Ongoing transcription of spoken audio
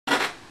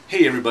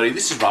Hey everybody,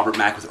 this is Robert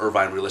Mack with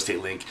Irvine Real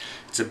Estate Link.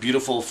 It's a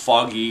beautiful,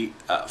 foggy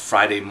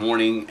Friday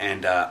morning,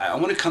 and I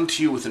want to come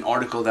to you with an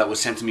article that was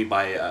sent to me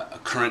by a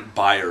current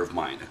buyer of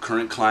mine, a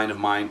current client of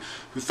mine,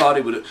 who thought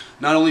it would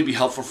not only be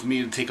helpful for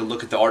me to take a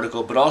look at the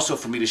article, but also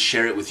for me to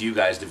share it with you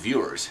guys, the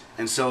viewers.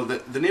 And so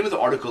the name of the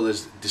article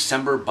is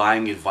December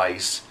Buying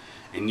Advice,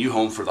 a New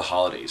Home for the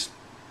Holidays.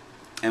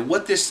 And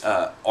what this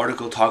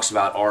article talks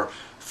about are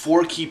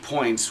 4 key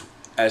points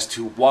as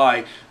to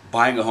why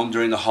buying a home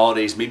during the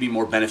holidays may be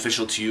more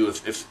beneficial to you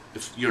if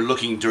you're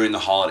looking during the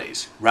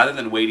holidays rather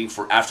than waiting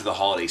for after the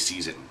holiday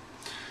season.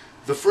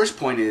 The first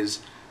point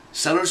is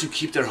sellers who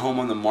keep their home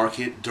on the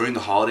market during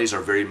the holidays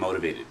are very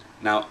motivated.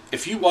 Now,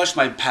 if you watched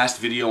my past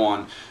video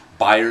on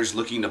buyers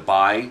looking to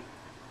buy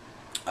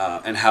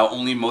and how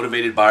only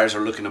motivated buyers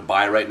are looking to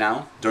buy right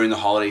now during the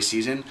holiday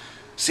season,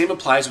 same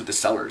applies with the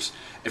sellers.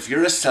 If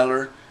you're a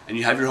seller and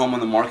you have your home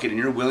on the market and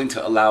you're willing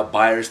to allow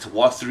buyers to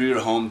walk through your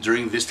home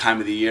during this time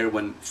of the year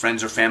when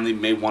friends or family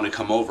may want to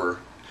come over,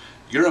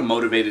 you're a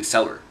motivated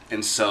seller.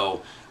 And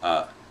so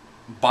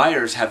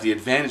buyers have the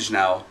advantage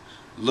now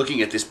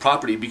looking at this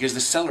property because the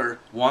seller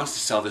wants to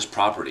sell this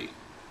property.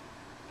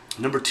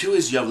 Number 2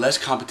 is you have less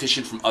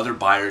competition from other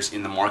buyers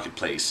in the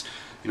marketplace.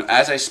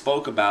 As I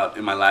spoke about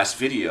in my last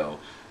video,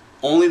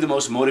 only the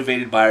most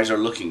motivated buyers are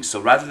looking.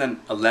 So rather than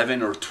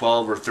 11 or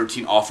 12 or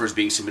 13 offers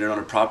being submitted on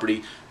a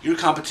property, your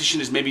competition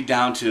is maybe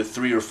down to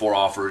 3 or 4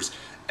 offers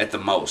at the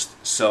most.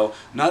 So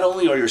not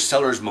only are your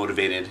sellers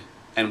motivated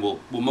and will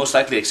most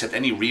likely accept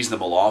any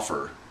reasonable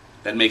offer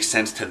that makes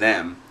sense to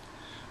them,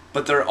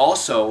 but there are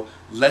also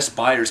less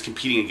buyers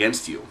competing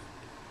against you.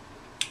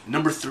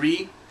 Number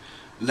 3,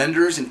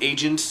 lenders and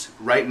agents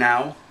right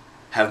now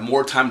have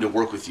more time to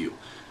work with you.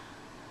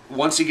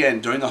 Once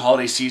again, during the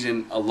holiday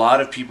season, a lot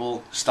of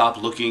people stop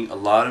looking, a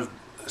lot of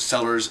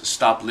sellers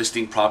stop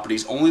listing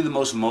properties. Only the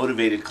most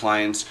motivated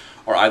clients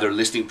are either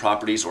listing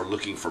properties or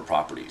looking for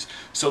properties.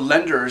 So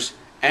lenders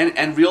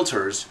and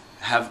realtors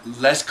have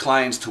less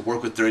clients to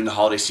work with during the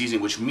holiday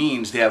season, which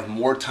means they have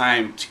more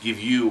time to give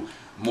you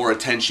more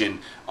attention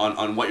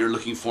on what you're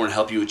looking for and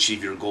help you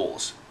achieve your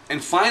goals.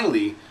 And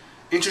finally,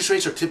 interest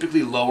rates are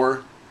typically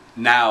lower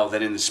now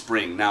than in the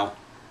spring. Now,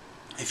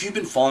 if you've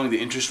been following the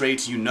interest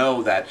rates, you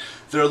know that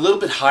they're a little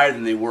bit higher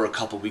than they were a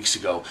couple weeks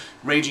ago,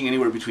 ranging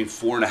anywhere between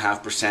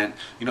 4.5%,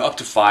 up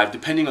to 5%,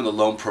 depending on the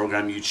loan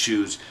program you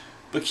choose.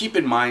 But keep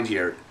in mind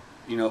here,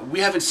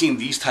 we haven't seen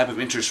these type of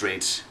interest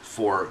rates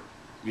for,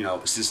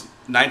 since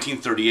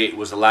 1938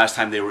 was the last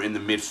time they were in the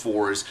mid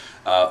 4s,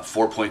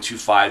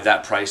 4.25,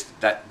 that price,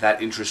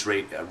 that interest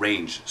rate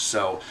range.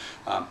 So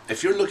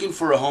if you're looking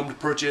for a home to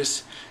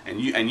purchase and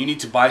you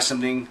need to buy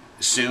something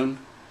soon,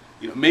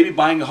 maybe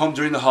buying a home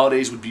during the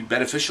holidays would be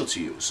beneficial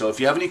to you. So if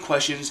you have any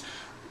questions,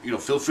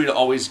 feel free to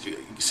always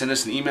send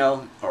us an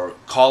email or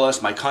call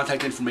us. My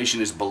contact information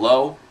is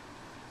below.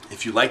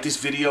 If you like this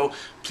video,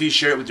 please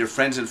share it with your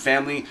friends and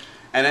family.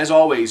 And as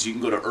always, you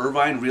can go to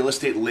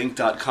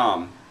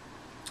irvinerealestatelink.com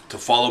to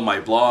follow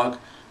my blog,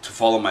 to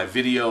follow my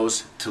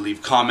videos, to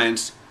leave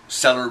comments,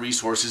 seller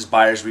resources,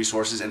 buyers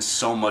resources, and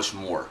so much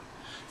more.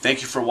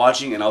 Thank you for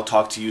watching, and I'll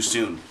talk to you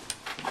soon.